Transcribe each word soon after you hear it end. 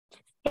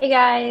Hey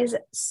guys,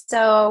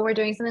 so we're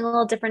doing something a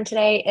little different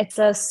today. It's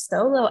a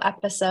solo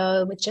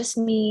episode with just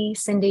me,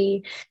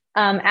 Cindy.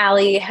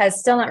 Allie has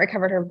still not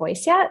recovered her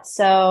voice yet,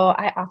 so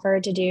I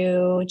offered to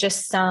do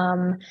just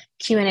some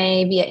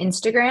Q&A via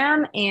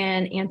Instagram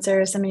and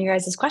answer some of you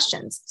guys'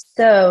 questions.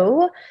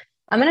 So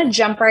I'm gonna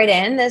jump right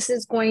in. This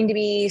is going to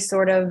be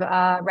sort of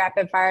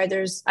rapid fire.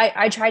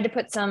 I tried to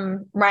put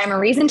some rhyme or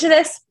reason to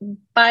this,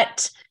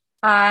 but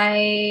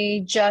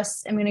I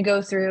just am going to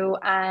go through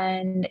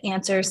and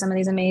answer some of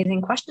these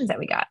amazing questions that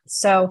we got.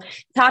 So,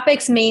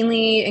 topics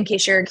mainly, in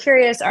case you're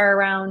curious, are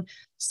around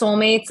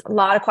soulmates. A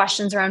lot of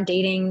questions around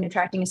dating,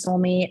 attracting a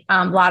soulmate.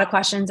 A lot of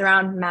questions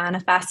around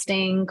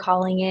manifesting,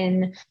 calling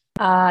in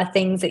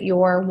things that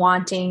you're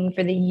wanting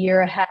for the year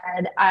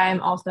ahead.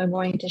 I'm also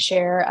going to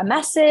share a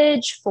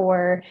message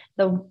for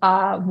the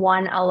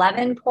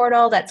 111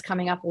 portal that's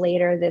coming up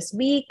later this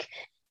week.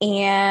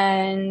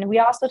 And we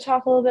also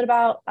talk a little bit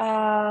about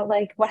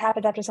like what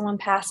happens after someone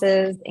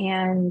passes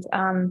and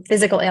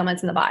physical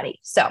ailments in the body.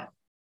 So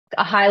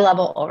a high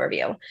level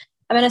overview.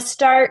 I'm going to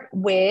start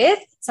with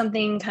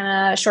something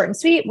kind of short and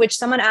sweet, which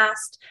someone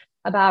asked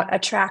about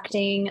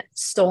attracting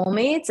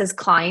soulmates as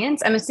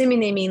clients. I'm assuming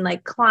they mean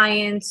like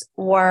clients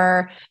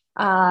or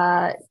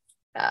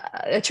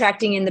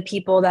attracting in the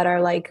people that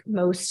are like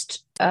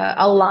most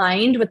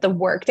aligned with the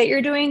work that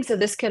you're doing. So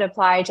this could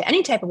apply to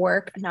any type of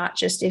work, not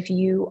just if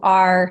you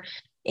are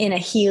in a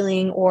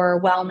healing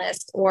or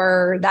wellness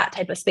or that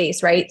type of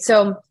space, right?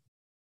 So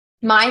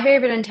my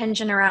favorite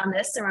intention around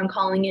this, around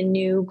calling in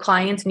new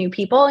clients, new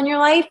people in your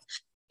life,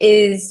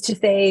 is to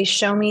say,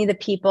 show me the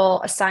people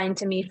assigned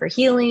to me for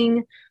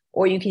healing,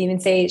 or you can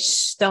even say,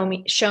 show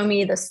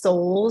me the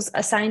souls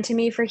assigned to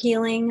me for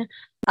healing.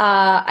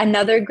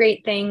 Another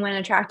great thing when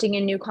attracting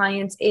in new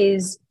clients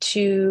is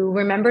to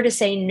remember to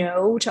say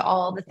no to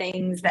all the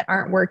things that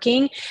aren't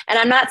working. And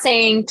I'm not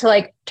saying to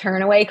like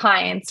turn away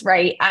clients,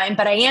 right?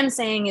 But I am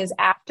saying is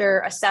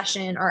after a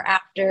session or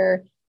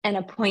after an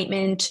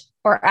appointment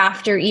or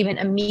after even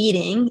a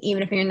meeting,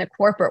 even if you're in the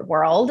corporate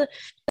world,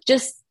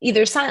 just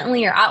either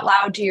silently or out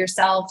loud to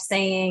yourself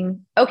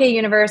saying, okay,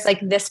 universe, like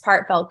this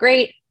part felt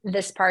great.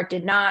 This part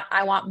did not.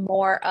 I want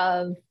more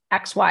of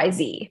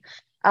XYZ.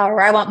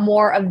 Or I want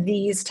more of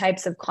these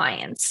types of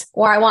clients,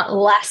 or I want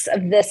less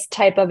of this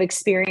type of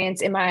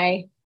experience in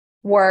my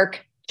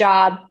work,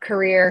 job,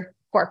 career,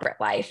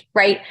 corporate life,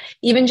 right?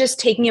 Even just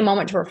taking a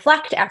moment to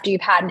reflect after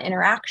you've had an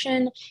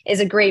interaction is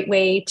a great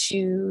way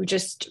to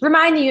just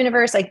remind the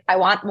universe, like, I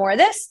want more of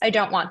this. I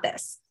don't want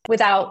this,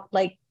 without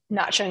like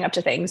not showing up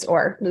to things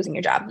or losing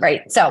your job,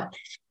 right? So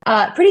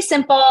pretty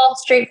simple,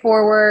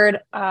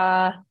 straightforward.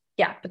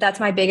 Yeah, but that's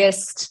my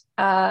biggest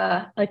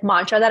like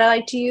mantra that I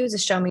like to use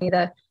is show me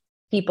the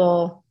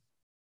people,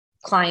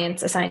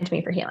 clients assigned to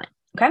me for healing.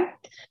 Okay.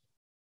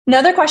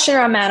 Another question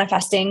around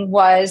manifesting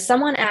was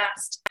someone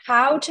asked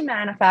how to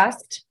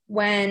manifest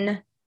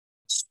when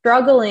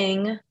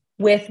struggling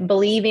with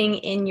believing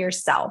in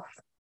yourself.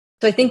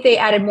 So I think they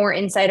added more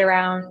insight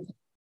around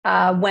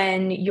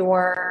when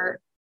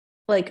you're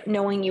like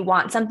knowing you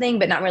want something,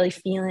 but not really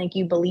feeling like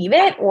you believe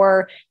it.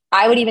 Or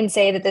I would even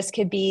say that this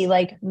could be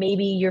like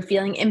maybe you're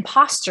feeling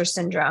imposter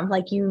syndrome,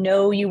 like you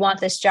know you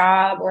want this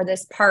job or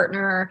this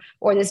partner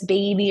or this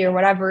baby or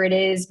whatever it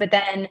is, but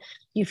then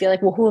you feel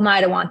like, well, who am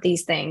I to want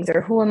these things?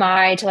 Or who am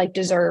I to like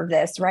deserve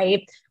this,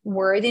 right?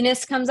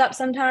 Worthiness comes up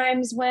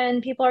sometimes when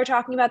people are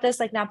talking about this,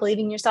 like not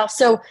believing in yourself.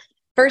 So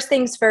first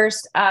things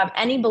first,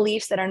 any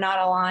beliefs that are not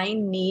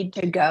aligned need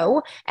to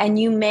go. And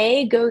you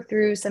may go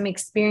through some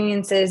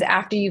experiences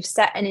after you've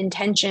set an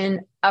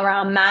intention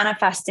around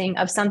manifesting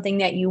of something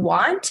that you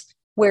want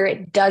where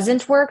it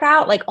doesn't work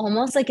out, like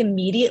almost like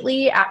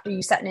immediately after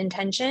you set an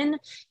intention.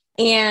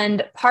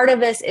 And part of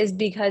this is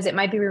because it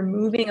might be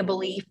removing a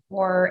belief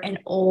or an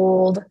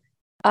old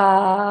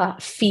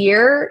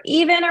fear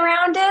even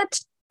around it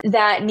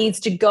that needs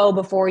to go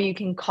before you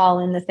can call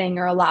in the thing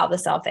or allow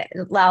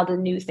the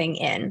new thing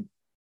in.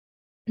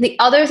 The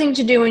other thing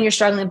to do when you're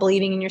struggling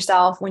believing in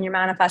yourself, when you're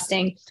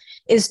manifesting,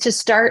 is to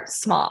start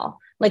small.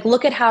 Like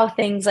look at how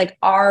things like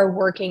are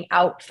working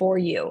out for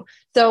you.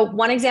 So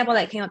one example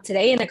that came up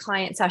today in a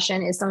client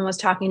session is someone was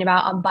talking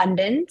about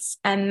abundance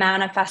and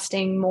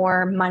manifesting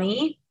more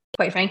money,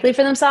 quite frankly,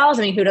 for themselves.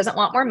 I mean, who doesn't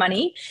want more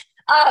money?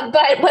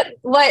 But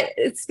what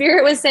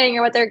Spirit was saying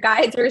or what their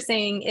guides were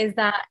saying is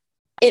that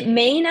it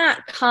may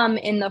not come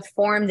in the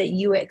form that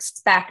you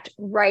expect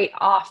right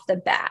off the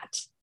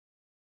bat.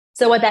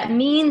 So what that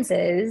means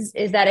is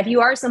that if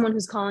you are someone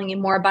who's calling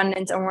in more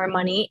abundance or more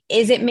money,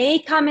 is it may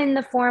come in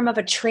the form of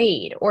a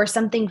trade or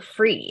something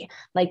free.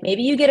 Like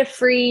maybe you get a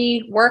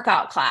free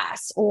workout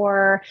class,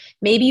 or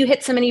maybe you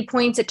hit so many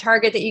points at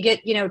Target that you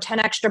get, 10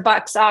 extra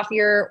bucks off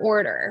your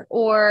order,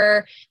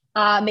 or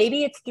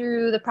maybe it's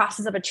through the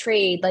process of a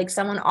trade, like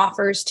someone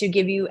offers to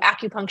give you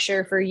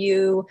acupuncture for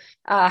you,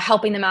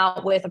 helping them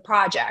out with a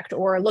project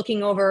or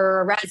looking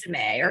over a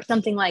resume or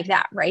something like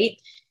that, right?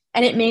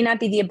 And it may not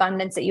be the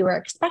abundance that you were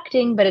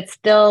expecting, but it's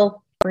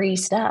still free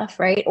stuff,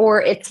 right? Or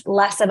it's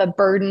less of a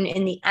burden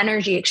in the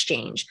energy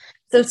exchange.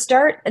 So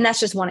start, and that's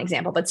just one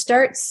example, but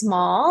start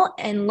small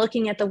and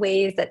looking at the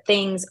ways that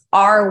things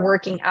are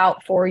working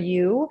out for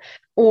you,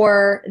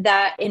 or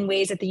that in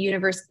ways that the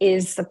universe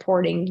is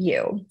supporting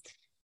you.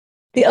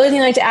 The other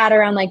thing I like to add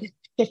around like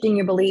shifting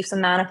your beliefs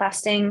and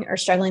manifesting or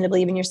struggling to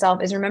believe in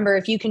yourself is, remember,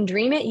 if you can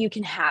dream it, you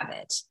can have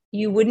it.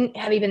 You wouldn't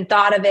have even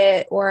thought of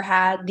it or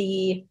had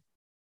the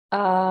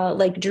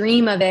like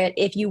dream of it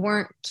if you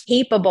weren't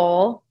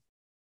capable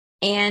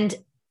and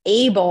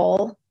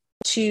able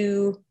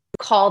to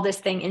call this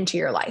thing into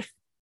your life.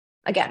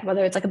 Again,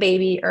 whether it's like a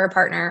baby or a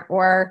partner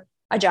or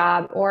a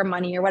job or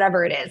money or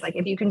whatever it is, like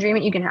if you can dream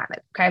it, you can have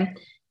it. Okay.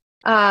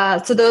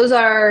 So those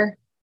are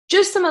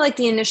just some of like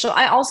the initial.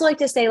 I also like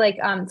to say like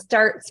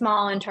start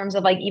small in terms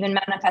of like even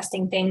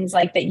manifesting things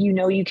like that, you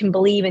know, you can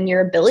believe in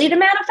your ability to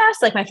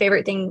manifest. Like my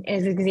favorite thing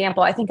is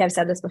example, I think I've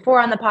said this before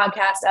on the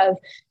podcast, of,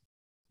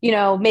 you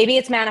know, maybe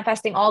it's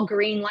manifesting all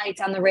green lights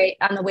on the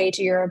way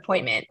to your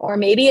appointment, or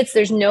maybe it's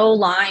there's no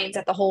lines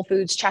at the Whole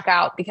Foods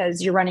checkout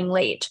because you're running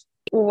late,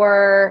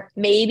 or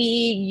maybe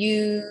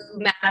you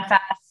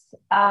manifest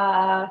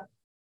I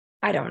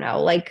don't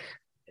know, like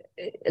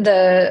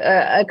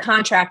a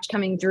contract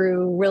coming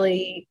through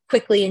really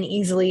quickly and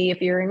easily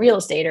if you're in real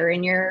estate or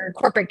in your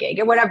corporate gig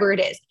or whatever it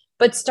is.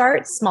 But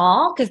start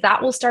small, because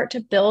that will start to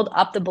build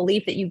up the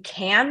belief that you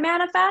can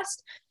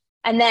manifest.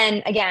 And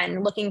then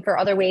again, looking for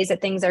other ways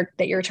that things are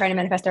that you're trying to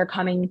manifest are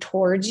coming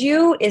towards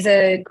you is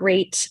a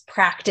great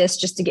practice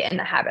just to get in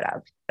the habit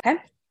of. Okay.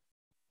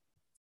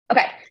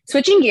 Okay.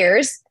 Switching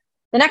gears.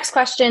 The next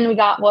question we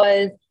got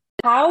was,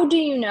 how do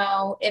you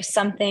know if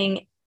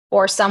something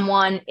or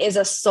someone is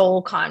a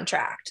soul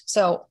contract?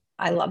 So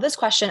I love this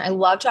question. I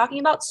love talking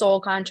about soul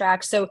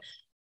contracts. So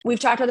we've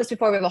talked about this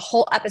before. We have a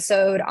whole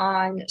episode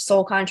on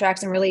soul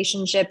contracts and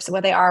relationships,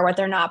 what they are, what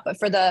they're not. But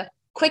for the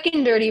quick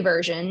and dirty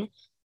version,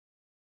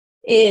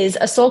 is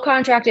a soul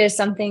contract is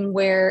something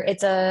where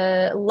it's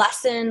a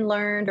lesson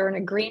learned or an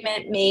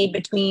agreement made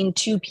between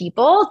two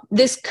people.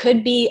 This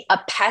could be a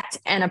pet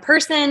and a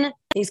person.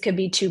 These could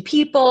be two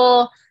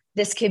people.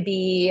 This could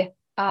be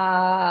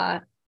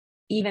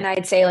even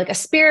I'd say like a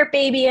spirit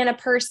baby and a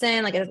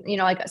person, like, you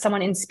know, like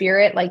someone in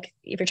spirit, like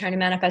if you're trying to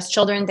manifest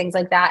children, things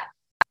like that.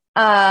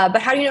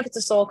 But how do you know if it's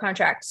a soul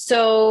contract?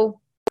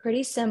 So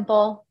pretty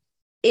simple.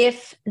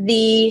 If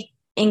the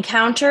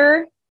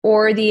encounter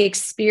or the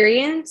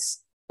experience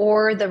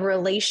or the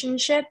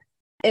relationship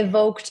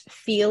evoked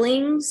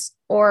feelings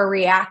or a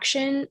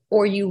reaction,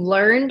 or you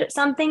learned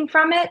something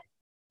from it,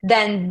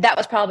 then that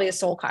was probably a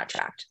soul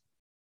contract.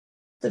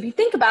 So if you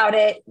think about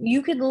it,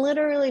 you could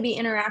literally be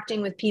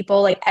interacting with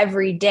people like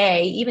every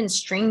day, even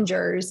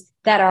strangers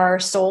that are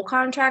soul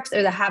contracts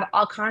or that have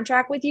a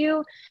contract with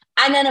you.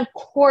 And then of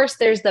course,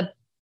 there's the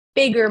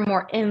bigger,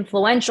 more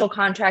influential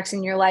contracts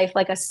in your life,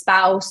 like a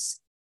spouse,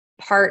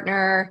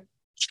 partner,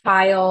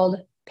 child,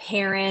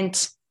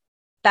 parent,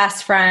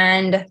 best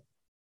friend,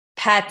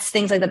 pets,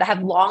 things like that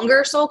have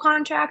longer soul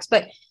contracts.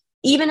 But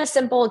even a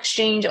simple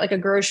exchange at like a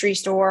grocery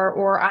store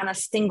or on a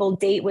single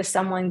date with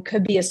someone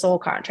could be a soul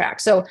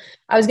contract. So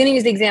I was going to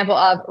use the example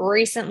of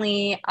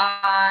recently,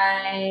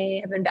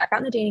 I have been back out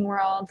in the dating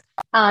world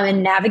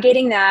and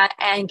navigating that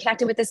and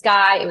connected with this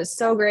guy. It was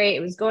so great. It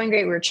was going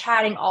great. We were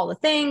chatting all the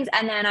things.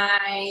 And then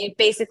I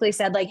basically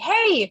said like,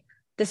 hey,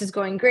 this is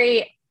going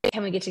great.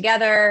 Can we get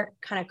together?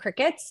 Kind of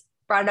crickets.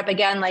 Brought it up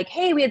again, like,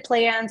 hey, we had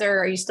plans, or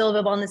are you still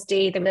available on this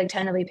date that we like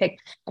tentatively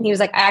picked? And he was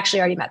like, I actually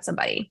already met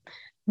somebody,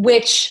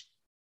 which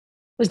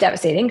was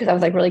devastating because I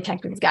was like really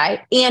connected with this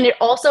guy. And it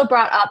also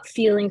brought up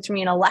feelings for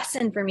me and a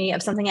lesson for me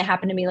of something that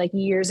happened to me like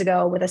years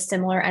ago with a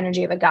similar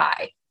energy of a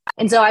guy.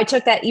 And so I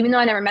took that, even though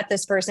I never met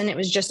this person, it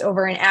was just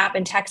over an app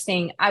and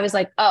texting. I was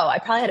like, oh, I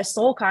probably had a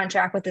soul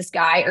contract with this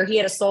guy, or he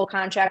had a soul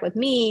contract with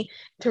me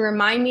to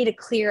remind me to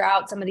clear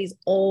out some of these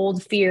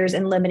old fears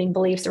and limiting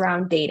beliefs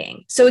around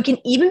dating. So it can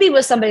even be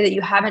with somebody that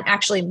you haven't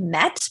actually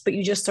met, but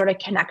you just sort of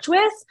connect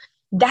with.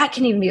 That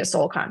can even be a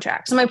soul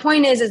contract. So my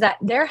point is that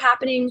they're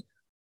happening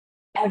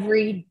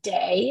every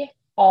day,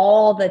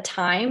 all the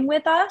time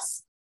with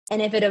us.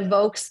 And if it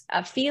evokes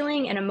a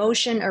feeling, an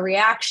emotion, a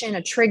reaction,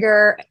 a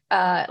trigger,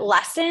 a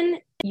lesson,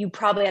 you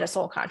probably had a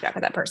soul contract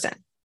with that person.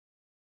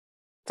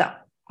 So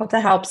hope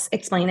that helps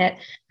explain it.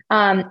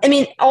 I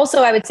mean,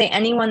 also, I would say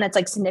anyone that's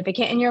like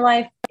significant in your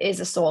life is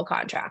a soul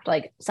contract,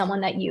 like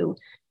someone that you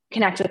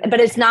connect with.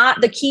 But it's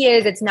not, the key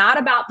is it's not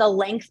about the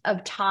length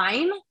of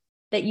time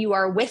that you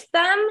are with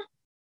them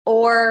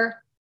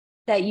or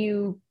that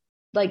you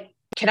like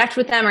connect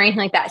with them or anything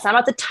like that. It's not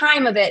about the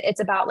time of it. It's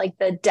about like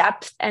the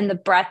depth and the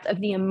breadth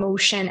of the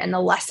emotion and the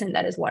lesson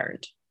that is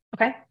learned.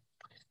 Okay.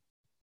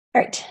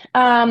 All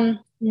right.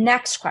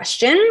 Next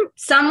question.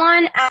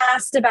 Someone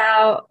asked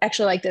about,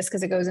 actually like this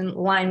because it goes in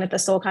line with the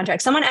soul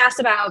contract. Someone asked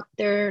about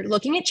they're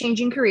looking at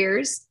changing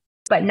careers,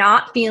 but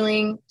not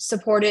feeling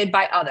supported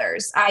by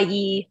others,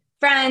 i.e.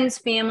 friends,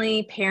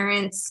 family,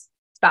 parents,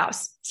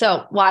 spouse.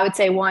 So, well, I would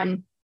say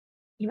one,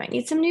 you might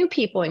need some new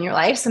people in your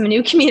life, some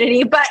new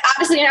community, but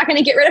obviously you're not going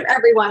to get rid of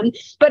everyone.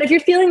 But if you're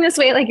feeling this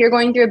way, like you're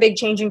going through a big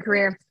change in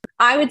career,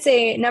 I would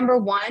say number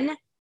one,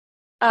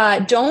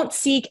 don't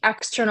seek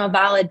external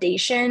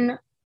validation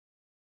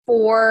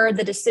for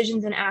the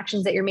decisions and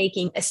actions that you're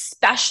making,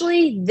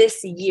 especially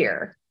this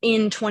year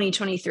in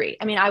 2023.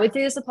 I mean, I would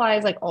say this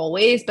applies like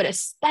always, but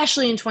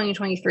especially in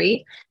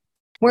 2023.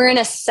 We're in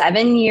a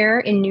 7-year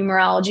in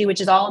numerology,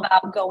 which is all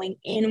about going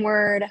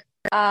inward,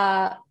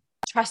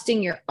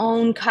 trusting your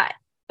own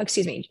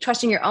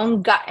trusting your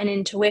own gut and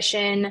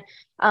intuition.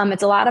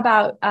 It's a lot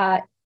about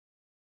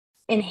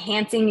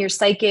enhancing your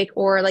psychic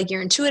or like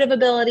your intuitive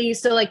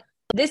abilities. So like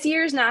this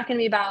year is not going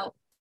to be about,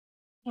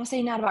 I'll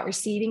say not about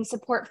receiving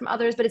support from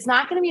others, but it's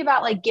not going to be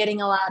about like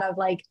getting a lot of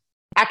like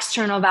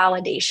external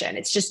validation.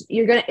 It's just,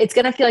 it's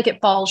going to feel like it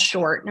falls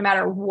short no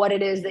matter what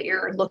it is that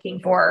you're looking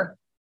for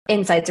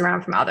insights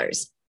around from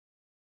others.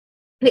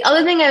 The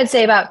other thing I would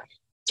say about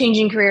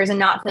changing careers and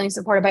not feeling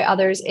supported by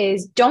others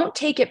is don't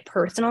take it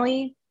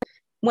personally.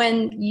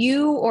 When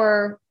you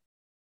or,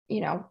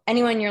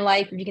 anyone in your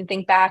life, if you can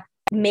think back,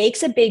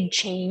 makes a big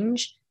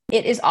change,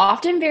 it is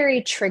often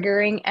very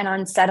triggering and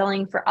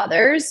unsettling for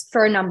others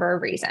for a number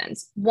of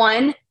reasons.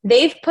 One,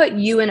 they've put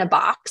you in a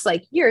box,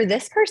 like you're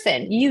this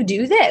person, you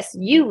do this,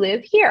 you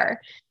live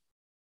here.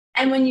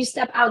 And when you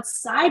step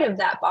outside of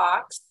that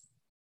box,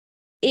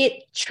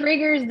 it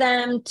triggers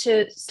them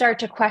to start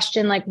to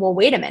question like, well,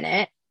 wait a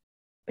minute,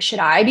 should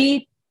I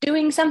be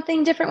doing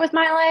something different with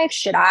my life?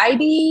 Should I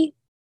be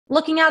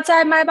looking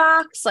outside my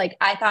box? Like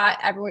I thought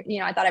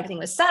everything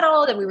was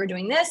settled and we were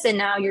doing this and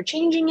now you're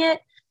changing it.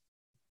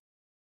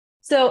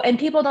 So, and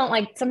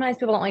sometimes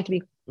people don't like to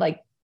be like,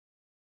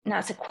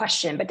 not to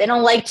question, but they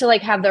don't like to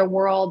like have their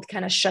world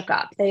kind of shook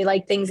up. They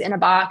like things in a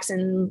box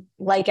and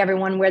like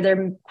everyone where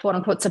they're quote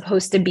unquote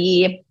supposed to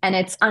be. And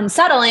it's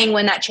unsettling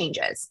when that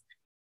changes.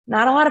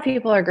 Not a lot of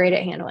people are great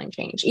at handling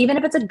change. Even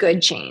if it's a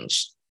good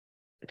change,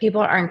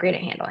 people aren't great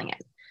at handling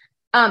it.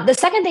 The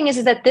second thing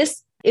is that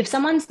if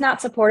someone's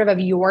not supportive of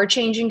your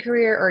change in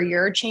career or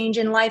your change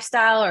in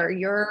lifestyle or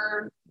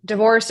your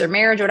divorce or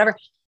marriage or whatever,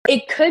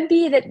 it could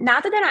be that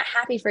not that they're not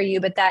happy for you,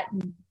 but that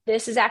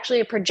this is actually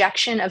a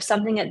projection of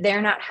something that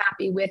they're not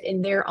happy with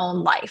in their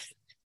own life.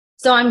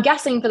 So I'm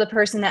guessing for the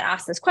person that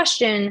asked this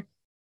question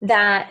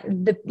that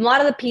a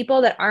lot of the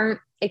people that aren't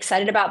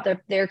excited about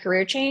their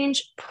career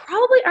change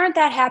probably aren't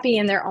that happy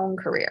in their own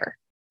career,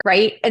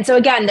 right? And so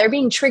again, they're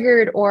being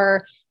triggered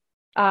or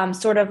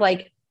sort of like,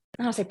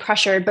 I don't want to say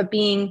pressured, but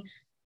being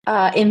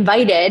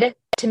invited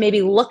to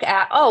maybe look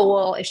at, oh,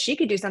 well, if she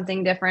could do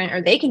something different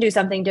or they can do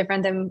something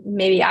different, then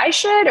maybe I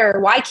should, or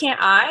why can't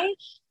I?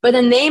 But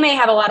then they may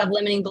have a lot of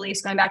limiting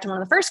beliefs. Going back to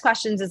one of the first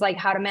questions is like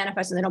how to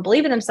manifest and they don't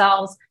believe in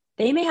themselves.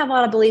 They may have a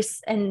lot of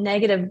beliefs and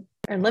negative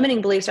or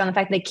limiting beliefs around the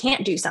fact that they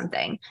can't do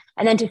something.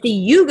 And then to see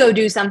you go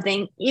do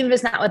something, even if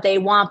it's not what they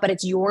want, but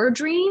it's your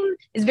dream,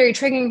 is very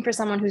triggering for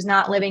someone who's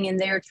not living in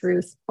their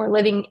truth or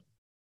living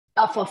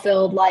a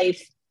fulfilled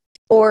life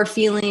or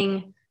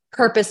feeling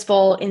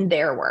purposeful in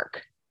their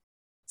work.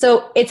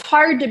 So it's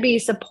hard to be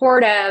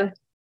supportive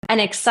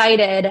and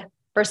excited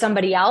for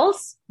somebody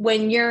else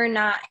when you're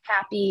not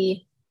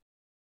happy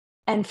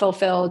and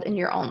fulfilled in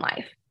your own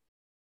life.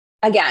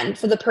 Again,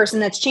 for the person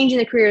that's changing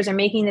the careers or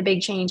making the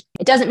big change,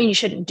 it doesn't mean you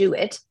shouldn't do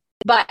it,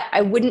 but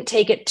I wouldn't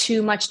take it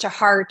too much to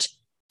heart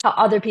how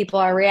other people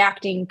are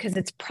reacting, because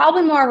it's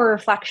probably more of a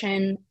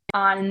reflection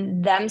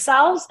on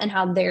themselves and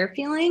how they're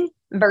feeling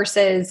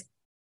versus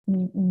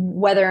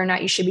whether or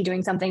not you should be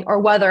doing something or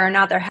whether or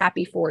not they're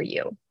happy for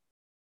you.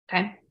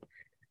 Okay.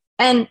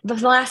 And the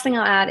last thing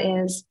I'll add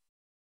is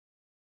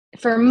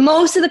for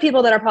most of the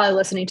people that are probably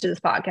listening to this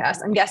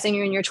podcast, I'm guessing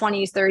you're in your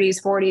 20s,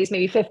 30s, 40s,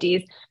 maybe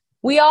 50s.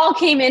 We all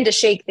came in to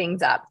shake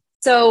things up.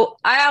 So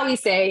I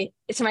always say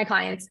to my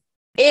clients,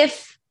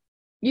 if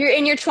you're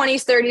in your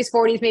 20s, 30s,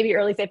 40s, maybe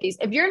early 50s,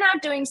 if you're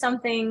not doing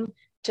something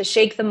to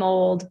shake the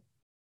mold,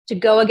 to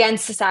go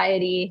against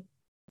society,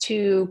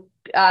 to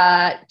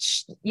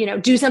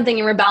do something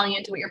in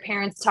rebellion to what your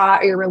parents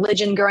taught or your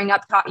religion growing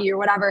up taught you or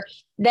whatever,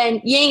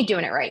 then you ain't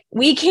doing it right.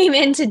 We came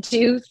in to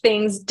do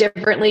things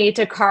differently,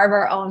 to carve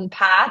our own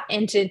path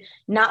and to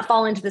not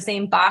fall into the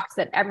same box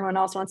that everyone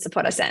else wants to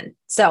put us in.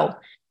 So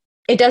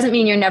it doesn't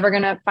mean you're never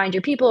going to find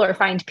your people or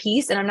find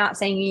peace. And I'm not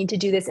saying you need to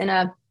do this in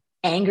a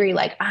angry,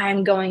 like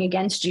I'm going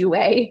against you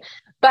way,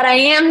 but I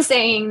am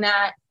saying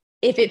that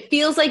if it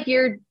feels like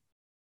you're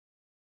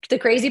the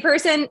crazy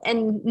person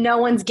and no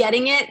one's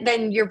getting it,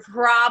 then you're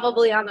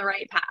probably on the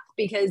right path,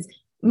 because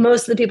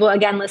most of the people,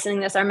 again, listening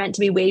to this are meant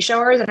to be way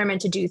showers and are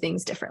meant to do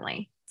things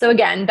differently. So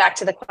again, back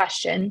to the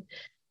question,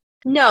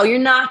 no, you're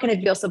not going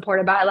to feel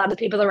supported by a lot of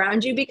people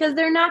around you because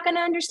they're not going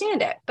to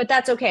understand it, but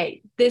that's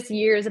okay. This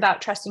year is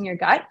about trusting your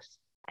gut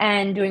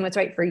and doing what's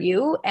right for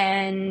you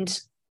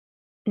and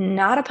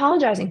not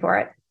apologizing for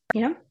it,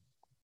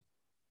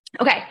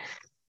 Okay.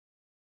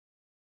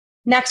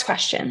 Next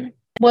question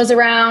was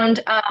around,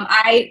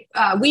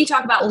 we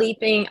talk about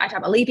leaping. I talk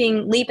about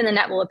leaping. Leap in the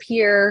net will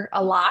appear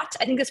a lot.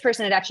 I think this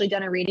person had actually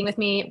done a reading with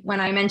me when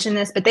I mentioned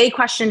this, but they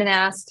questioned and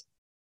asked,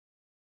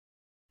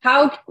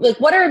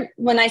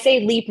 when I say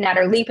leap net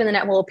or leap in the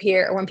net will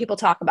appear, or when people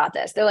talk about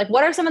this, they're like,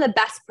 what are some of the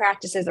best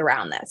practices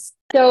around this?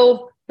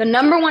 So the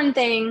number one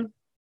thing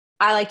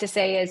I like to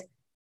say is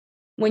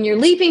when you're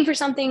leaping for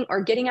something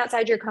or getting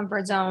outside your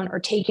comfort zone or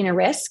taking a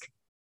risk,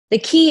 The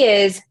key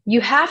is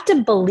you have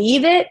to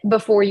believe it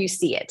before you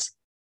see it.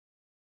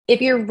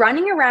 If you're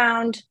running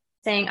around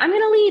saying, I'm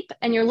going to leap,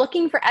 and you're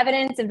looking for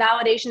evidence and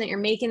validation that you're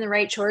making the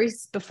right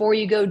choice before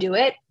you go do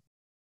it,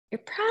 you're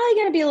probably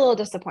going to be a little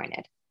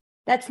disappointed.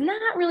 That's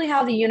not really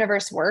how the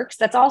universe works.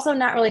 That's also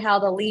not really how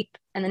the leap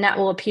and the net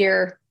will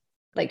appear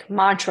like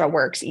mantra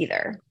works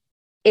either.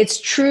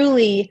 It's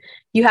truly,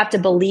 you have to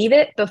believe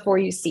it before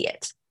you see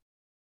it.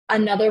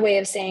 Another way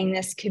of saying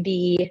this could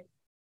be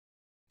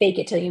fake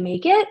it till you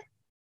make it.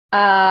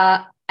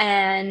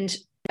 And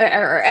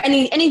or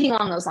anything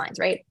along those lines,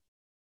 right?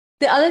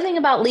 The other thing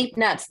about leap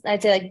nets,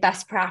 I'd say like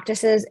best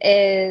practices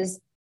is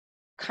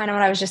kind of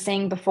what I was just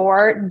saying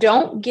before.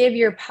 Don't give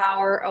your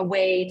power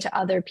away to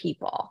other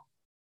people.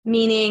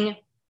 Meaning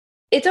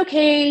it's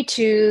okay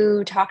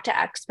to talk to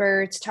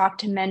experts, talk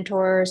to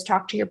mentors,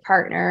 talk to your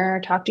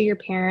partner, talk to your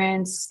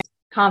parents,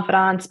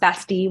 confidants,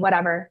 bestie,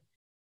 whatever.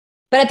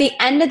 But at the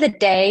end of the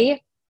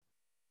day,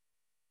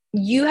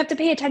 you have to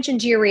pay attention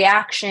to your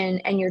reaction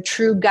and your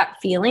true gut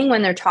feeling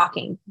when they're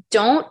talking.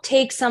 Don't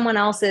take someone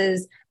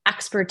else's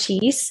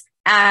expertise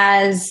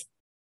as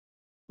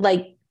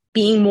like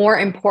being more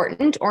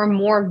important or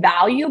more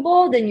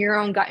valuable than your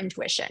own gut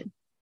intuition,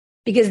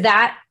 because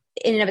that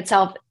in and of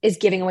itself is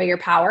giving away your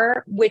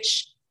power,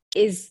 which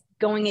is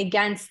going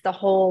against the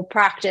whole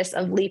practice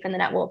of leap and the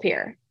net will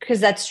appear. Because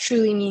that's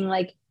truly meaning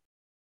like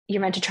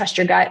you're meant to trust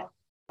your gut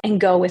and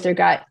go with your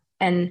gut.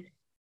 And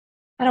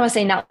I don't want to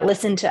say not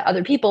listen to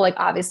other people. Like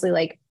obviously,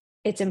 like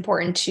it's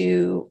important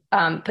to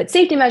put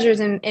safety measures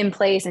in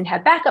place and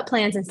have backup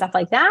plans and stuff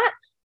like that.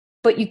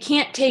 But you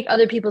can't take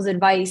other people's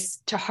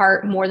advice to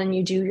heart more than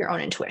you do your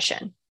own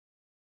intuition.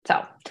 So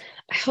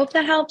I hope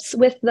that helps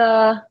with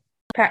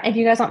if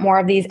you guys want more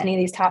of any of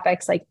these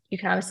topics, like you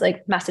can obviously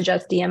like message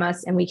us, DM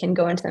us, and we can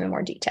go into them in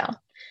more detail.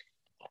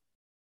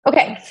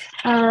 Okay.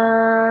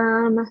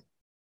 All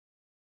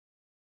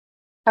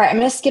right, I'm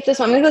going to skip this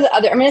one. I'm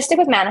going to stick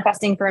with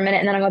manifesting for a minute,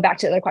 and then I'll go back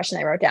to the other question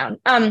I wrote down.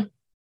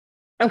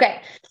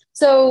 Okay.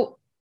 So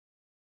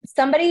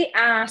somebody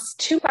asked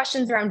 2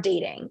 questions around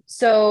dating.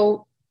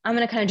 So I'm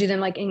going to kind of do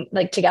them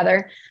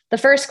together. The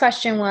first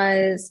question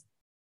was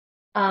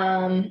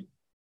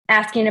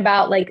asking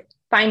about like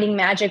finding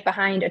magic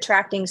behind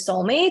attracting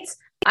soulmates.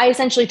 I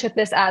essentially took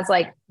this as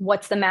like,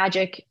 what's the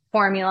magic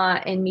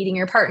formula in meeting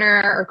your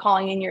partner or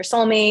calling in your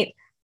soulmate?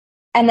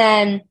 And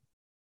then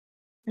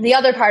the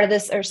other part of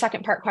this, or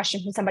second part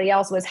question from somebody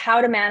else, was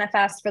how to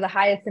manifest for the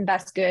highest and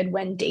best good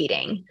when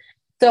dating.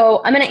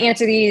 So I'm going to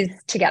answer these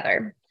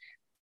together.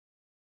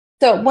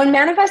 So when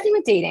manifesting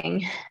with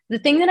dating, the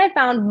thing that I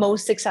found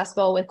most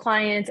successful with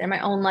clients in my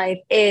own life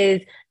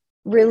is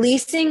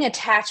releasing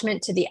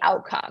attachment to the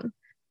outcome.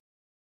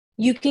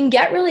 You can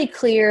get really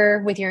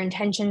clear with your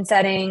intention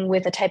setting,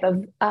 with the type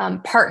of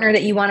partner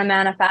that you want to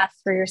manifest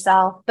for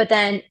yourself, but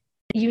then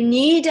you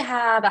need to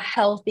have a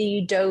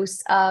healthy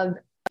dose of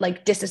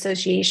like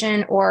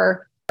disassociation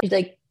or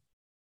like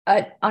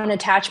an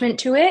attachment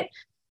to it,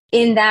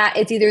 in that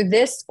it's either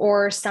this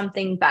or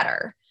something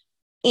better.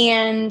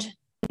 And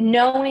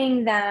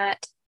knowing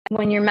that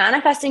when you're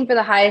manifesting for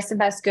the highest and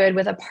best good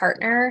with a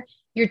partner,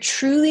 you're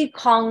truly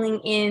calling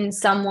in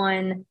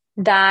someone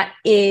that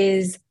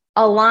is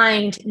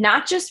aligned,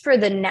 not just for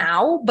the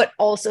now, but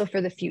also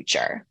for the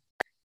future.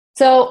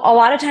 So a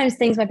lot of times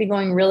things might be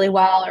going really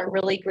well or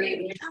really great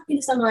when you're talking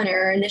to someone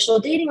or initial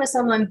dating with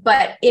someone.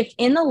 But if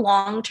in the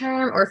long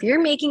term, or if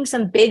you're making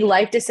some big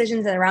life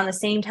decisions and around the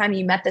same time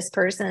you met this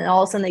person and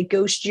all of a sudden they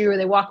ghost you or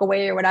they walk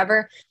away or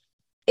whatever,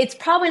 it's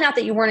probably not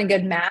that you weren't a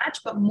good match,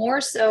 but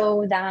more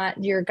so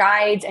that your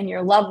guides and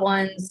your loved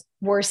ones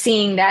were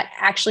seeing that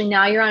actually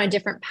now you're on a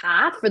different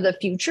path for the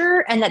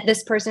future, and that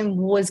this person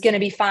was going to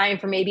be fine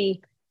for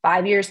maybe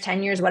 5 years,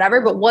 10 years,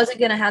 whatever, but wasn't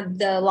going to have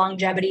the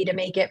longevity to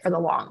make it for the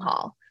long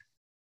haul.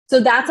 So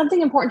that's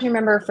something important to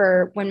remember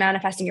for when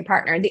manifesting your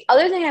partner. The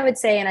other thing I would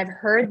say, and I've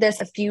heard this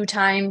a few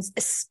times,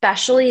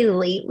 especially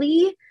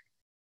lately,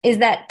 is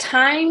that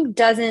time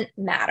doesn't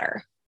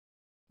matter.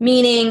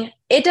 Meaning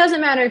it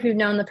doesn't matter if you've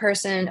known the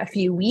person a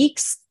few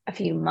weeks, a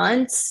few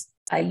months,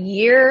 a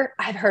year.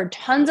 I've heard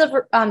tons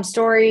of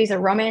stories or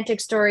romantic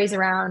stories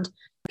around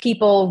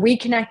people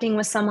reconnecting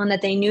with someone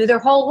that they knew their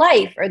whole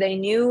life, or they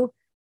knew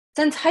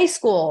since high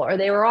school, or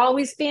they were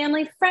always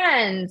family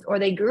friends, or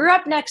they grew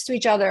up next to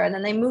each other and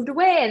then they moved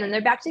away and then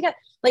they're back together.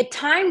 Like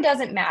time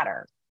doesn't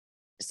matter.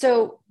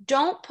 So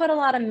don't put a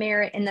lot of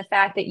merit in the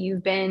fact that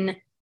you've been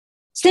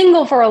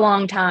single for a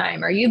long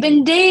time, or you've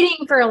been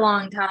dating for a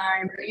long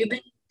time, or you've been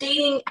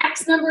dating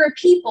X number of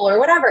people or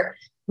whatever.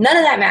 None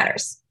of that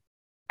matters.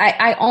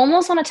 I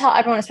almost want to tell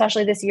everyone,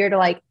 especially this year, to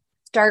like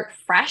start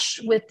fresh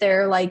with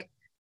their like,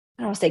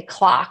 I don't want to say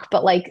clock,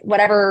 but like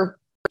whatever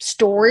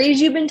stories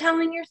you've been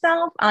telling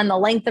yourself on the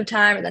length of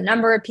time or the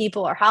number of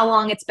people or how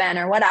long it's been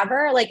or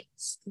whatever, like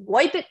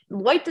wipe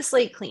the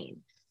slate clean.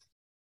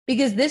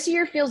 Because this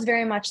year feels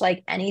very much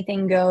like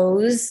anything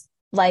goes,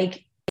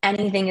 like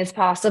anything is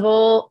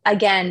possible.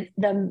 Again,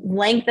 the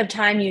length of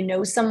time you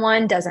know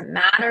someone doesn't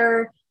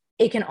matter.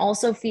 It can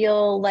also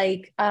feel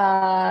like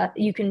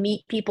you can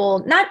meet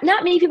people, not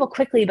meet people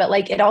quickly, but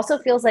like it also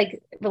feels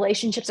like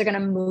relationships are going to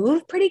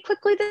move pretty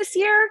quickly this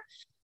year.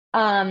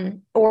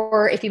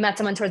 Or if you met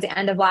someone towards the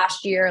end of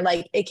last year,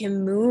 like it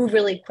can move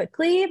really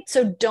quickly.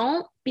 So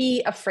don't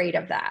be afraid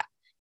of that.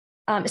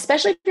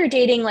 Especially if you're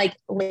dating like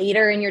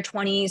later in your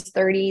 20s,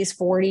 30s,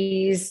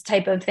 40s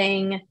type of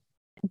thing.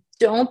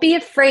 Don't be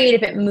afraid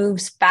if it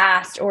moves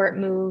fast or it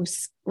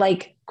moves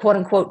like quote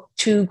unquote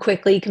too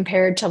quickly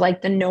compared to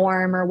like the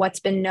norm or what's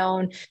been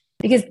known,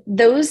 because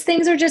those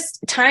things are just,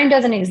 time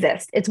doesn't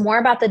exist. It's more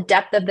about the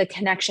depth of the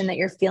connection that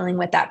you're feeling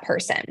with that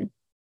person.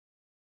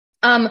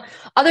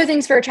 Other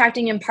things for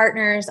attracting in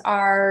partners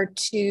are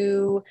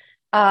to,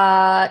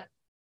 how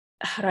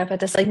do I put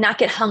this? Like not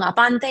get hung up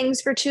on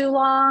things for too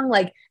long.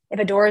 Like if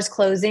a door is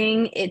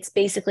closing, it's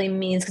basically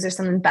means because there's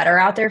something better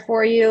out there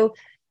for you.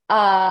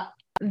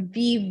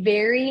 Be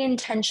very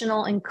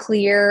intentional and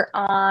clear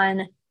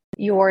on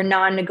your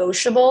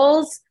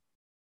non-negotiables.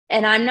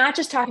 And I'm not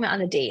just talking about on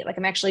the date. Like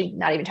I'm actually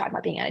not even talking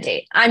about being on a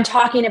date. I'm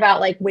talking about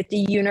like with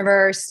the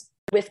universe,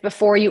 with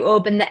before you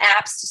open the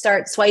apps to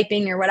start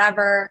swiping or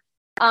whatever.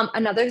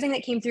 Another thing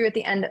that came through at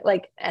the end,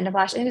 like end of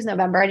last, I think it was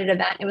November, I did an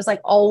event. It was like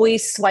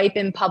always swipe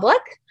in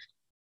public,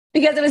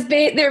 because it was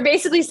they were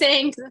basically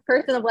saying to the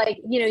person of like,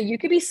 you know, you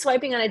could be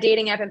swiping on a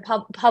dating app in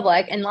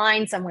public in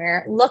line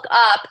somewhere, look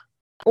up,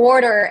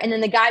 order, and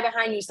then the guy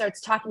behind you starts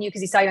talking to you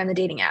because he saw you on the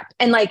dating app,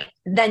 and like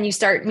then you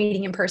start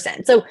meeting in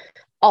person. So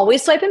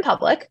always swipe in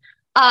public.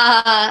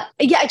 Yeah,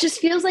 it just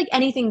feels like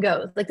anything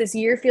goes. Like this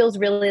year feels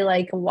really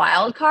like a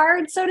wild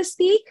card, so to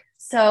speak.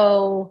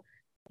 So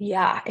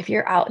yeah, if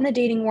you're out in the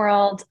dating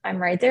world, I'm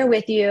right there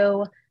with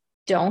you.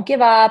 Don't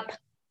give up.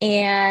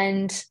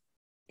 And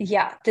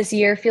yeah, this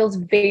year feels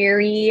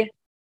very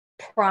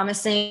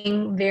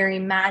promising, very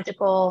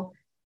magical,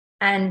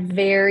 and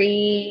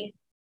very,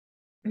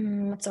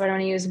 what's the word I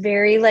want to use?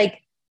 Very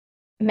like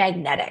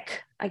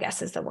magnetic, I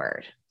guess is the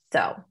word.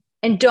 So,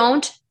 and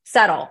don't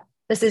settle.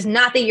 This is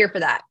not the year for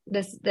that.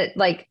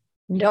 Like,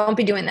 don't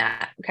be doing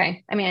that.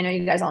 Okay. I mean, I know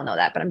you guys all know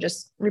that, but I'm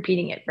just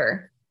repeating it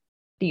for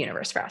the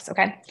universe for us.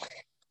 Okay.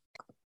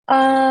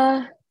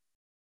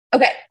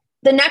 Okay.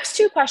 The next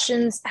two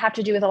questions have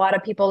to do with a lot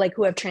of people like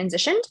who have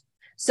transitioned.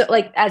 So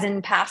like as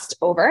in passed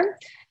over.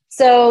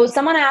 So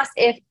someone asked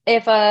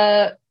if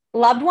a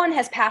loved one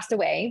has passed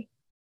away,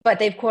 but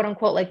they've quote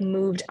unquote like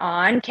moved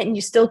on, can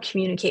you still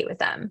communicate with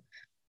them?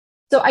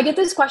 So I get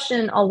this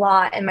question a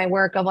lot in my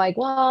work of like,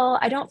 well,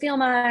 I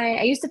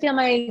used to feel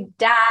my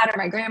dad or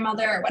my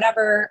grandmother or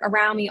whatever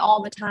around me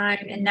all the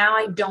time, and now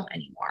I don't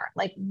anymore.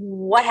 Like,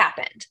 what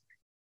happened?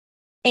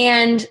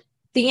 And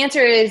the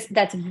answer is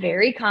that's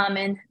very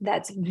common.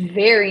 That's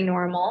very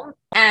normal.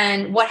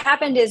 And what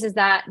happened is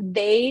that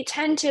they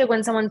tend to,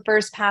 when someone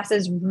first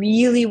passes,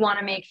 really want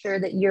to make sure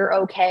that you're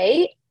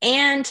okay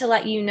and to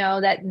let you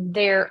know that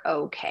they're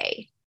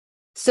okay.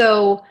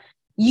 So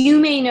you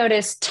may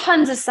notice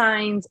tons of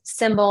signs,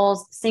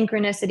 symbols,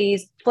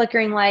 synchronicities,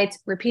 flickering lights,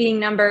 repeating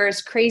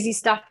numbers, crazy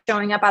stuff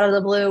showing up out of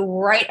the blue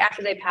right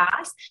after they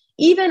pass,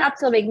 even up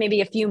to like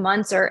maybe a few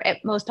months or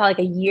at most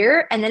probably like a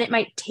year, and then it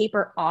might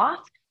taper off.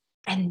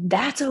 And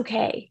that's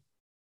okay.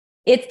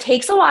 It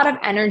takes a lot of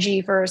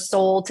energy for a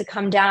soul to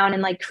come down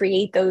and like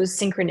create those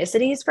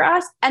synchronicities for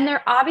us. And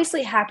they're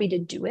obviously happy to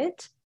do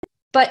it,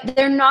 but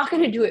they're not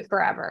going to do it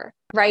forever,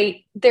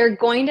 right? They're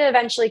going to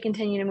eventually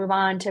continue to move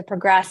on to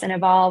progress and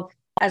evolve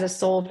as a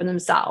soul for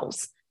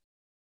themselves.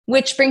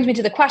 Which brings me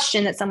to the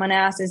question that someone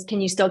asked is,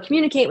 can you still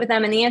communicate with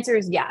them? And the answer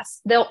is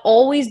yes. They'll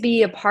always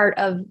be a part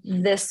of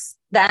this,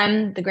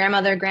 them, the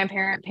grandmother,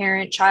 grandparent,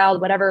 parent,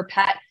 child, whatever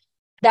pet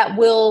that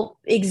will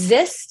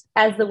exist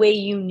as the way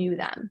you knew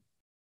them,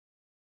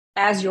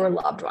 as your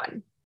loved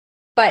one.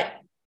 But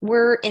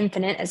we're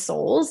infinite as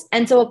souls.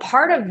 And so another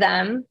part of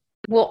them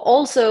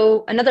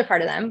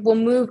will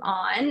move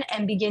on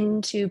and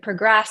begin to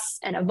progress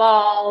and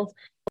evolve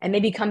and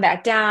maybe come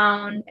back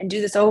down and do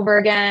this over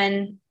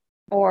again.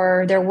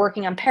 Or they're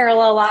working on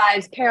parallel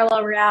lives,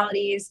 parallel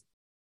realities,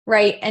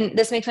 right? And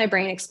this makes my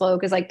brain explode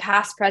because like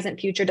past, present,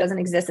 future doesn't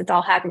exist. It's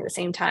all happening at the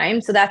same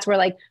time. So that's where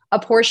like a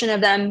portion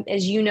of them,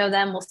 as you know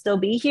them, will still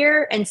be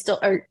here and still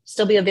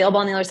be available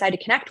on the other side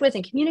to connect with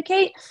and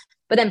communicate.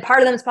 But then part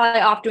of them is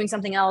probably off doing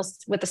something else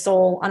with the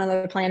soul on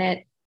another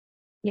planet,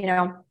 you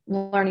know,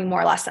 learning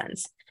more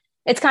lessons.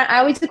 It's kind of, I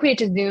always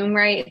equate it to Zoom,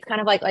 right? It's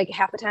kind of like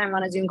half the time I'm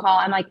on a Zoom call,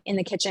 I'm like in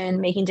the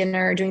kitchen making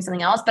dinner or doing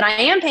something else, but I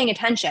am paying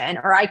attention,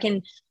 or I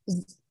can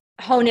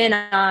hone in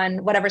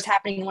on whatever's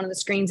happening on one of the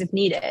screens if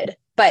needed,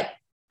 but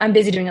I'm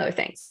busy doing other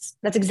things.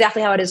 That's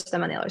exactly how it is for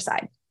them on the other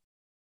side.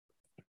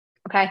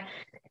 Okay.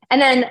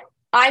 And then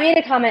I made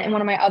a comment in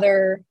one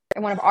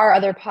of our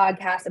other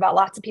podcasts about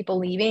lots of people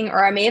leaving,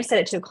 or I may have said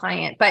it to a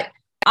client, but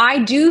I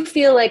do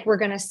feel like we're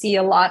going to see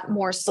a lot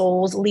more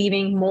souls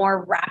leaving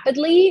more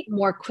rapidly,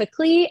 more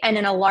quickly, and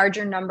in a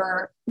larger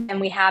number than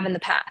we have in the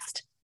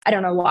past. I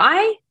don't know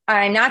why.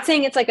 I'm not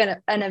saying it's like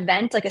an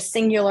event, like a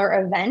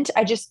singular event.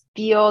 I just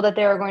feel that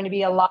there are going to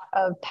be a lot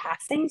of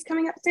passings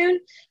coming up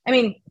soon. I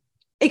mean,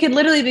 it could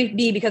literally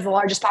be because the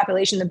largest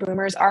population, the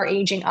boomers, are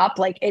aging up.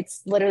 Like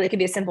it's literally, it could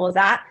be as simple as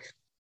that.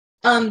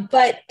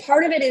 But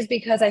part of it is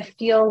because I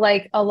feel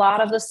like a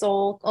lot of the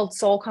old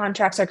soul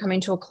contracts are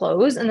coming to a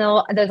close, and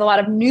there's a lot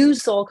of new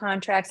soul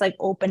contracts like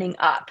opening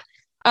up.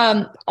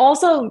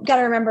 Also got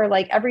to remember,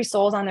 like every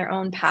soul's on their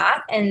own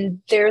path, and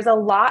there's a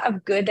lot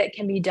of good that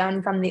can be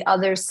done from the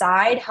other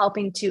side,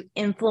 helping to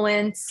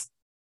influence,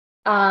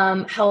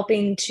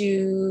 helping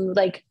to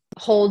like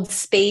hold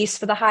space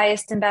for the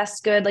highest and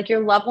best good. Like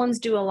your loved ones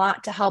do a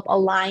lot to help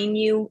align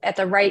you at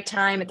the right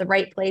time, at the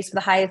right place for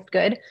the highest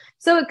good.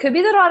 So it could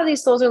be that a lot of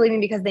these souls are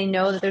leaving because they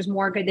know that there's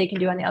more good they can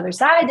do on the other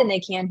side than they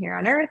can here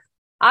on Earth.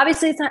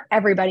 Obviously, it's not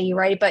everybody,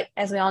 right? But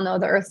as we all know,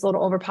 the Earth's a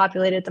little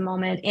overpopulated at the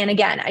moment. And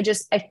again, I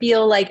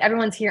feel like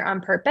everyone's here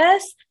on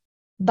purpose,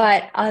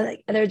 but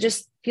there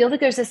just feels like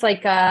there's this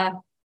like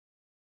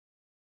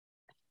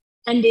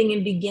ending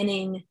and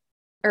beginning,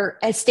 or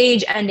a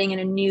stage ending and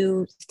a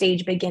new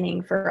stage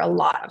beginning for a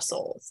lot of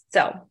souls.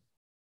 So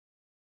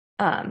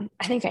I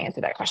think I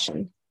answered that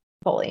question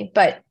fully.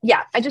 But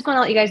yeah, I just want to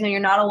let you guys know you're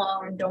not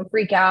alone. Don't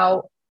freak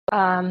out.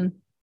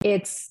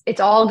 It's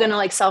all gonna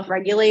like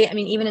self-regulate. I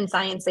mean, even in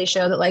science, they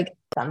show that like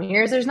some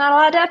years there's not a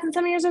lot of death and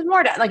some years there's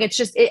more death. Like it's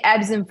just, it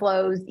ebbs and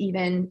flows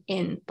even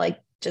in like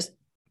just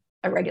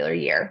a regular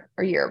year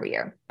or year over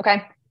year.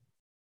 Okay.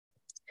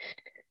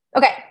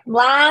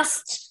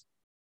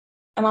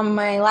 I'm on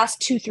my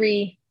last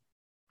 3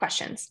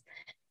 questions.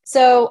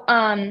 So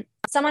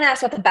someone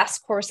asked about the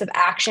best course of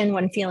action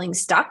when feeling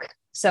stuck.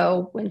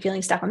 So when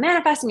feeling stuck on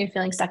manifesting, you're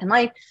feeling stuck in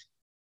life.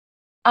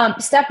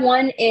 Step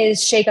 1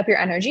 is shake up your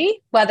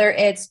energy, whether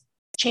it's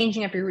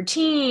changing up your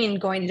routine,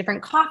 going to a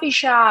different coffee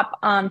shop,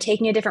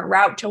 taking a different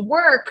route to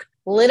work,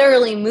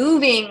 literally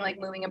moving, like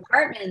moving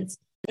apartments.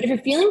 But if you're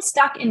feeling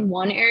stuck in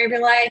one area of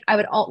your life, I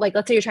would like,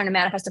 let's say you're trying to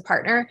manifest a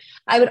partner,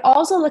 I would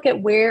also look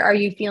at where are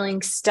you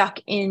feeling stuck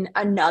in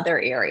another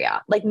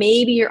area. Like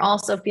maybe you're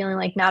also feeling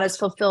like not as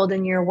fulfilled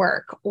in your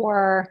work,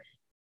 or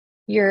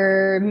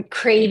you're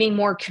craving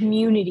more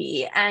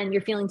community and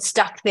you're feeling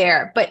stuck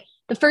there. But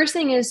the first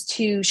thing is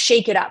to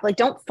shake it up. Like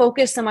don't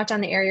focus so much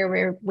on the area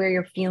where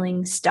you're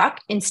feeling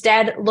stuck.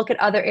 Instead, look at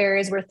other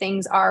areas where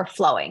things are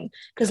flowing,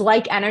 because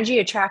like energy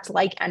attracts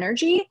like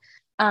energy.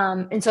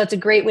 And so it's a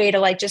great way to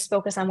like just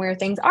focus on where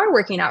things are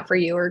working out for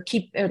you, or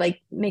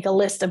like make a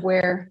list of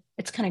where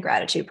it's kind of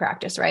gratitude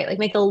practice, right? Like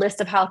make a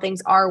list of how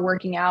things are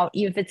working out,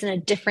 even if it's in a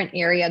different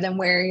area than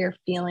where you're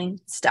feeling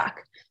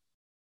stuck.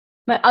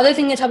 My other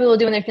thing to tell people to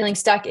do when they're feeling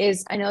stuck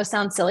is, I know it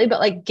sounds silly,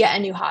 but like get a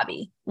new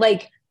hobby,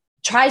 like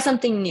try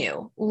something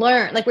new,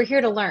 learn, like we're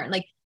here to learn,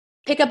 like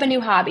pick up a new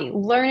hobby,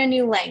 learn a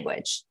new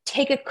language,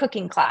 take a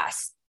cooking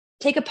class,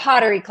 take a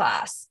pottery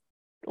class,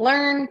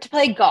 learn to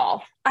play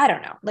golf. I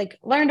don't know, like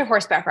learn to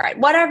horseback ride,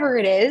 whatever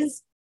it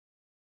is,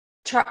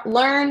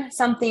 learn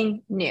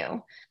something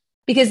new.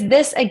 Because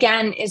this,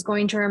 again, is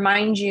going to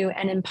remind you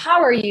and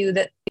empower you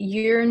that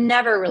you're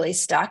never really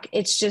stuck.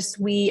 It's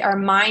just our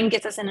mind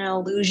gets us in an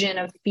illusion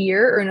of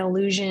fear, or an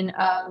illusion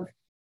of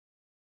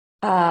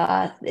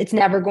it's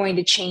never going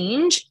to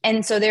change.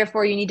 And so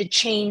therefore you need to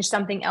change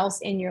something else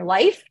in your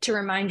life to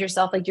remind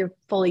yourself like you're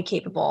fully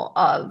capable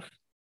of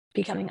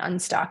becoming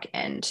unstuck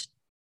and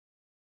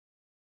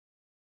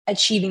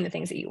achieving the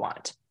things that you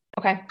want.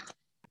 Okay.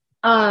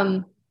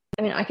 I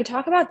mean, I could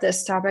talk about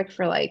this topic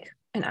for like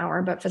an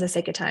hour, but for the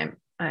sake of time,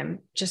 I'm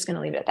just going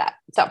to leave it at that.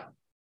 So, all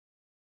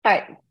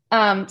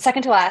right.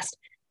 Second to last,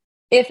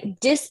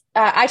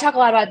 I talk a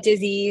lot about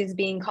disease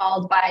being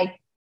caused by,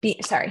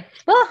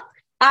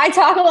 I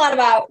talk a lot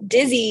about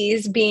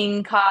disease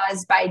being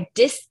caused by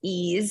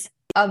dis-ease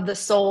of the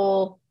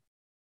soul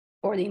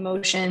or the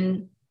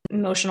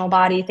emotional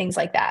body, things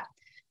like that.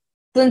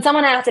 So then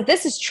someone asked, if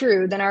this is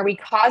true, then are we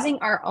causing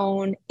our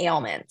own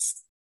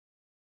ailments?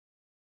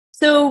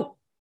 So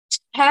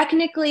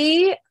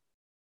technically,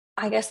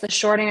 I guess the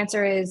short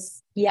answer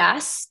is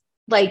yes.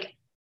 Like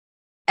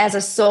as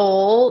a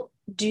soul,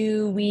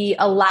 do we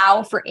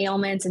allow for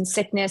ailments and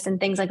sickness and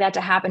things like that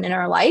to happen in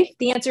our life?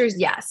 The answer is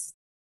yes.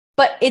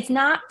 But it's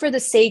not for the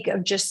sake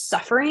of just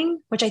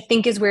suffering, which I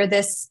think is where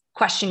this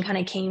question kind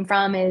of came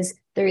from, is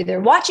they're either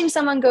watching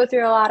someone go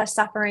through a lot of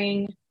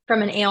suffering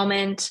from an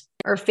ailment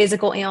or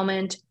physical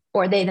ailment,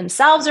 or they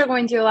themselves are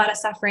going through a lot of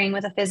suffering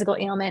with a physical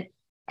ailment.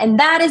 And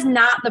that is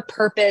not the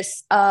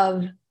purpose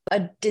of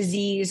a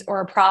disease or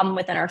a problem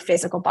within our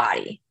physical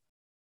body.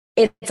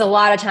 It's a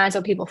lot of times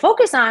what people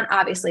focus on,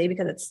 obviously,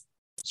 because it's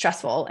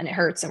stressful and it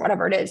hurts and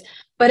whatever it is,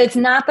 but it's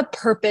not the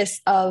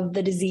purpose of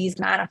the disease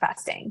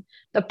manifesting.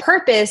 The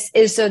purpose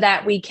is so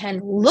that we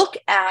can look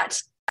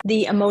at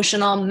the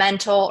emotional,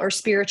 mental, or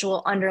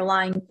spiritual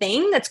underlying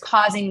thing that's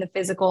causing the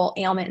physical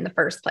ailment in the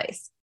first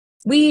place.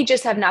 We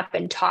just have not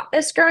been taught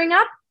this growing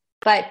up,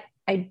 but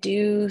I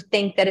do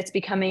think that it's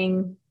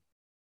becoming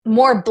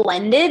more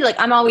blended. Like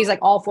I'm always like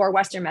all for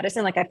Western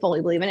medicine. Like I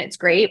fully believe in it. It's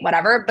great,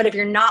 whatever. But if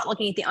you're not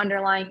looking at the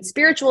underlying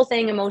spiritual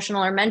thing,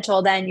 emotional or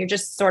mental, then you're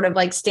just sort of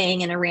like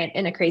staying in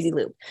a crazy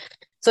loop.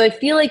 So I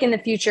feel like in the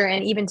future,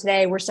 and even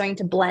today, we're starting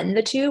to blend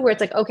the two, where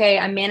it's like, okay,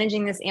 I'm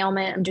managing this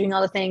ailment, I'm doing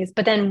all the things,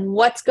 but then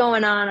what's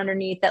going on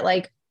underneath that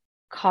like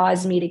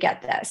caused me to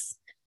get this?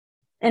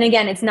 And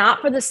again, it's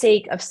not for the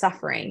sake of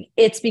suffering.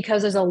 It's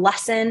because there's a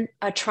lesson,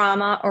 a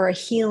trauma, or a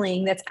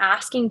healing that's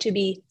asking to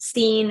be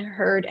seen,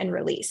 heard, and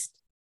released.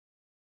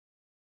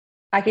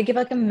 I could give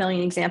like a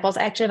million examples.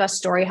 I actually have a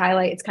story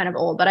highlight. It's kind of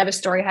old, but I have a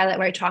story highlight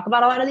where I talk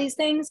about a lot of these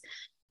things.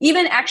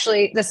 Even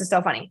actually, this is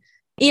so funny.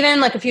 Even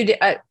like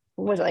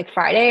was it like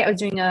Friday? I was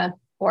doing a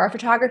aura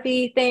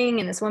photography thing,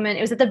 and this woman,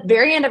 it was at the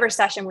very end of her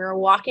session. We were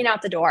walking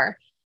out the door,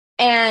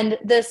 and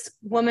this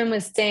woman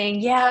was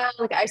saying, yeah,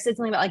 like I said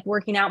something about like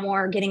working out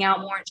more, getting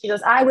out more. And she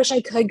goes, I wish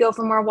I could go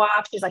for more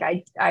walks. She's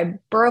like, I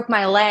broke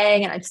my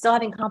leg and I'm still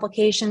having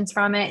complications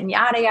from it and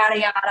yada, yada,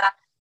 yada.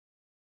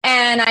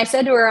 And I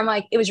said to her, I'm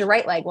like, it was your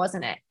right leg,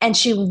 wasn't it? And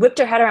she whipped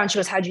her head around. She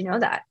goes, how'd you know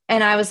that?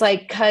 And I was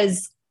like,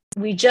 because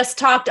we just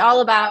talked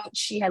all about,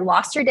 she had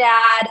lost her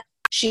dad.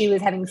 She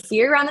was having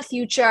fear around the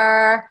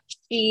future.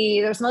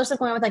 There was some other stuff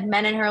going on with like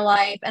men in her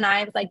life. And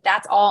I was like,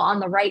 that's all on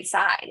the right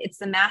side. It's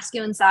the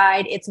masculine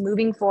side. It's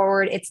moving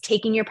forward. It's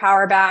taking your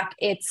power back.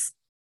 It's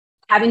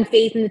having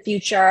faith in the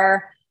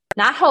future,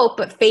 not hope,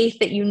 but faith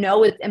that you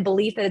know it and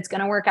belief that it's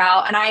going to work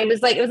out. And I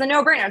was like, it was a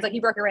no brainer. I was like,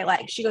 you broke your right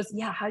leg. She goes,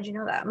 yeah, how'd you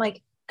know that? I'm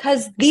like,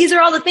 because these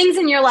are all the things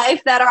in your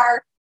life that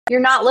you're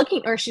not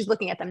looking, or she's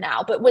looking at them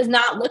now, but was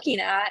not looking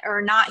at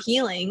or not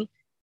healing.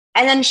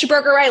 And then she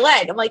broke her right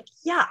leg. I'm like,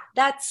 yeah,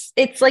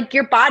 it's like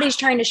your body's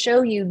trying to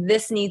show you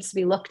this needs to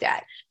be looked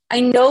at. I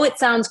know it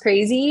sounds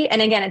crazy.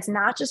 And again, it's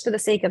not just for the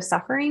sake of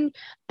suffering,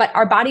 but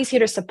our body's here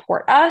to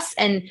support us.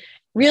 And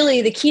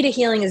really the key to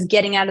healing is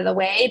getting out of the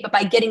way. But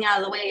by getting out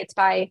of the way, it's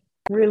by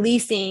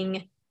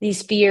releasing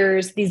these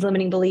fears, these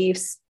limiting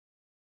beliefs,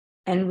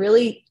 and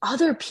really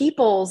other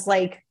people's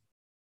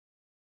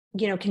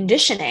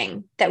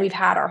conditioning that we've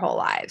had our whole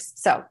lives.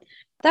 So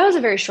that was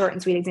a very short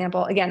and sweet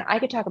example. Again, I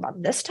could talk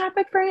about this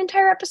topic for an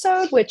entire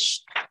episode,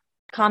 which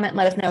comment,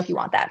 let us know if you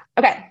want that.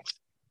 Okay.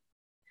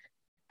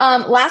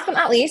 Last but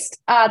not least,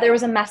 there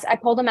was I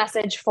pulled a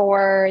message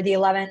for the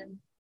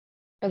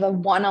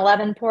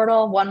 111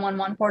 portal,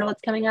 111 portal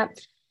that's coming up.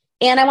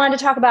 And I wanted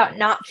to talk about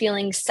not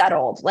feeling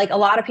settled. Like a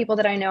lot of people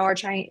that I know are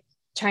trying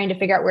to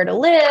figure out where to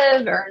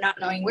live, or not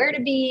knowing where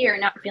to be, or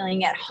not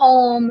feeling at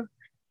home.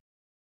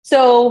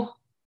 So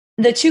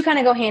the two kind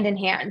of go hand in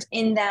hand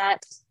in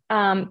that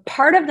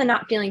part of the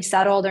not feeling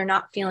settled or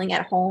not feeling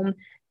at home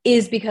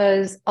is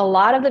because a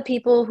lot of the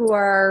people who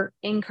are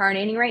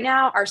incarnating right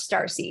now are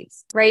star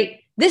seeds,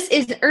 right?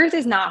 Earth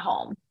is not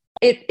home.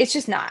 It's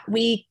just not.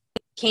 We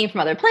came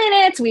from other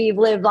planets. We've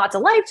lived lots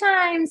of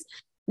lifetimes.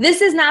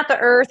 This is not the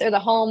earth or the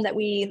home that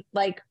we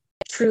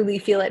truly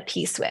feel at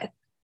peace with.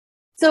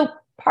 So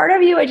part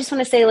of you, I just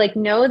want to say,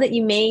 know that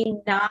you may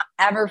not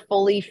ever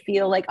fully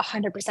feel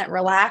 100%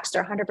 relaxed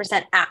or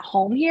 100% at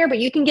home here, but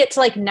you can get to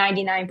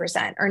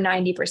 99% or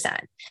 90%.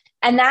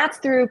 And that's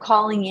through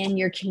calling in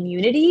your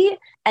community.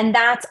 And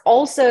that's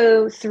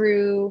also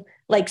through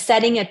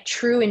setting a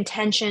true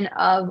intention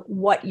of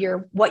what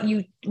you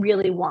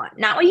really want,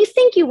 not what you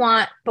think you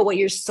want, but what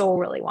your soul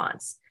really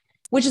wants,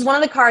 which is one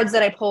of the cards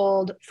that I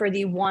pulled for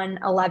the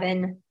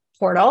 111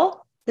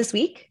 portal this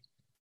week.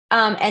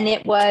 And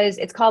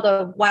it's called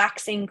a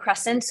waxing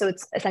crescent. So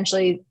it's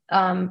essentially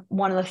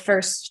one of the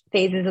first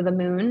phases of the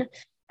moon.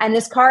 And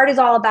this card is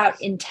all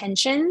about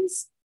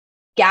intentions,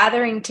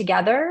 gathering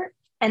together,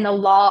 and the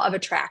law of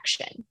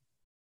attraction.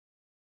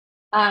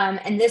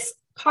 And this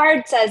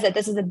card says that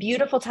this is a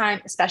beautiful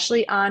time,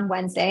 especially on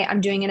Wednesday. I'm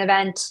doing an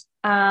event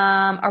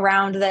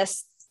around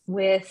this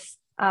with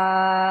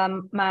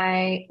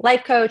my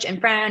life coach and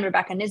friend,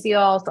 Rebecca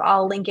Niziol. So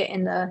I'll link it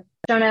in the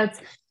show notes.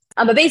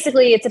 But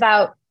basically, it's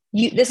about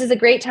this is a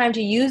great time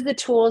to use the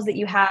tools that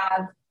you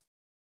have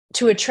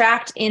to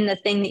attract in the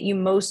thing that you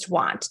most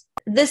want.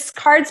 This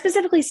card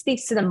specifically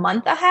speaks to the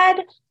month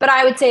ahead, but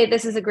I would say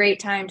this is a great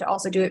time to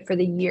also do it for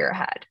the year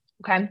ahead.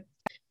 Okay.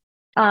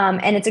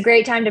 And it's a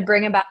great time to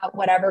bring about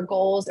whatever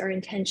goals or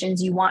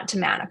intentions you want to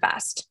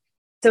manifest.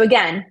 So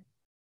again,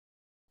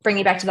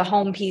 bringing it back to the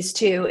home piece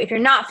too, if you're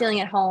not feeling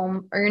at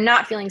home or you're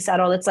not feeling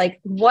settled, it's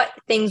what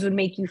things would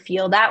make you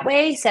feel that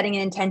way, setting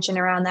an intention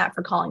around that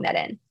for calling that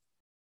in.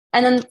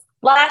 And then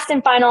last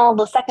and final,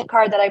 the second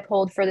card that I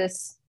pulled for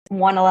this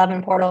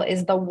 111 portal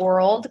is the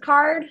World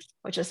card,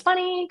 which is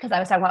funny because I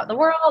was talking about the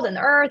world and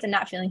the earth and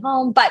not feeling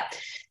home. But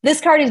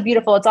this card is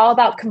beautiful. It's all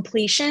about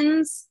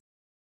completions,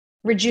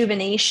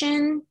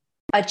 rejuvenation,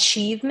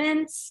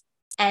 achievements,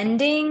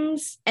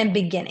 endings, and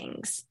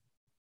beginnings.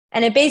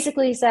 And it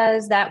basically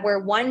says that where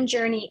one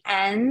journey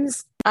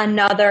ends,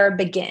 another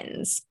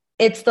begins.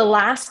 It's the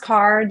last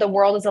card. The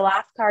World is the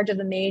last card of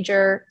the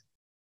major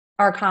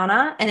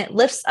arcana, and it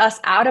lifts us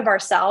out of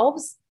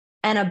ourselves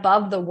and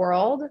above the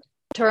world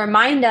to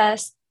remind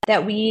us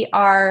that we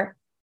are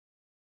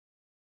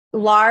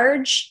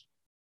large.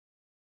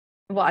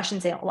 Well, I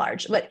shouldn't say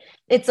large, but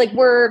it's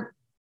we're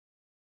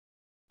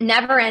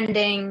never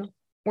ending,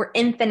 we're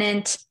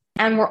infinite,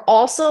 and we're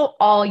also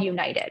all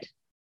united.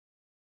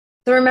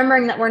 So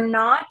remembering that we're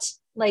not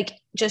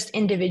just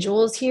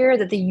individuals here,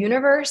 that the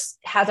universe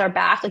has our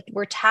back.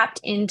 We're tapped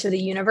into the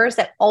universe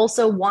that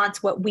also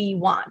wants what we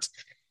want.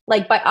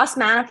 like by us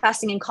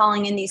manifesting and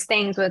calling in these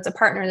things, whether it's a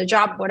partner, the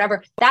job,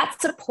 whatever, that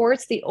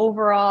supports the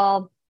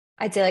overall,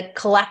 I'd say, like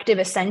collective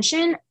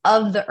ascension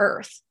of the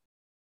earth.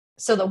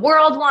 So the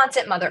world wants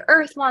it, Mother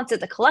Earth wants it,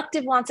 the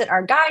collective wants it,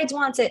 our guides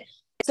wants it.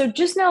 So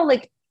just know,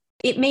 like,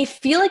 it may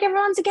feel like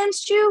everyone's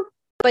against you,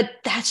 but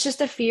that's just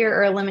a fear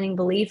or a limiting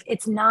belief.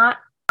 It's not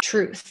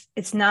truth.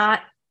 It's not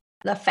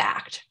the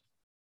fact.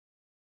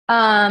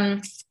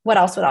 What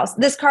else?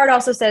 This card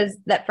also says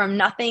that from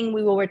nothing,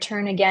 we will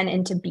return again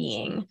into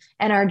being,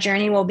 and our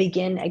journey will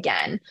begin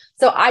again.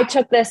 So I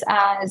took this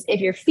as,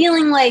 if you're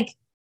feeling like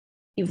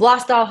you've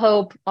lost all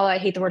hope, although I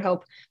hate the word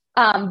hope,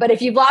 but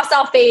if you've lost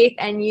all faith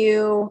and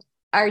you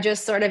are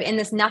just sort of in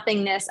this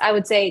nothingness, I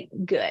would say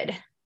good,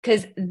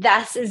 because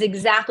this is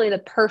exactly the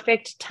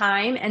perfect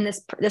time. And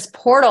this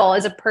portal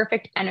is a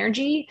perfect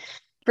energy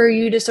for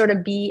you to sort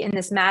of be in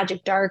this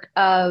magic dark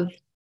of,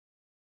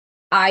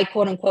 I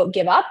quote unquote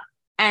give up.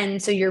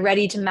 And so you're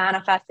ready to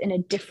manifest in a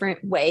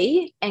different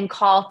way and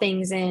call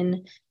things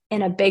in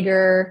a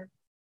bigger,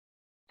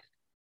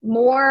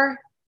 more,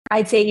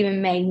 I'd say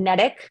even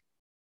magnetic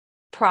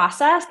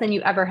process than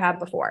you ever have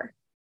before.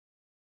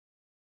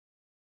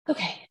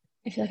 Okay.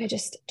 I feel like I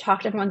just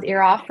talked everyone's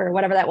ear off for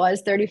whatever that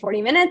was, 30,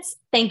 40 minutes.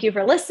 Thank you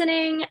for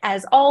listening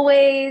as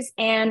always,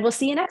 and we'll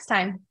see you next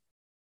time.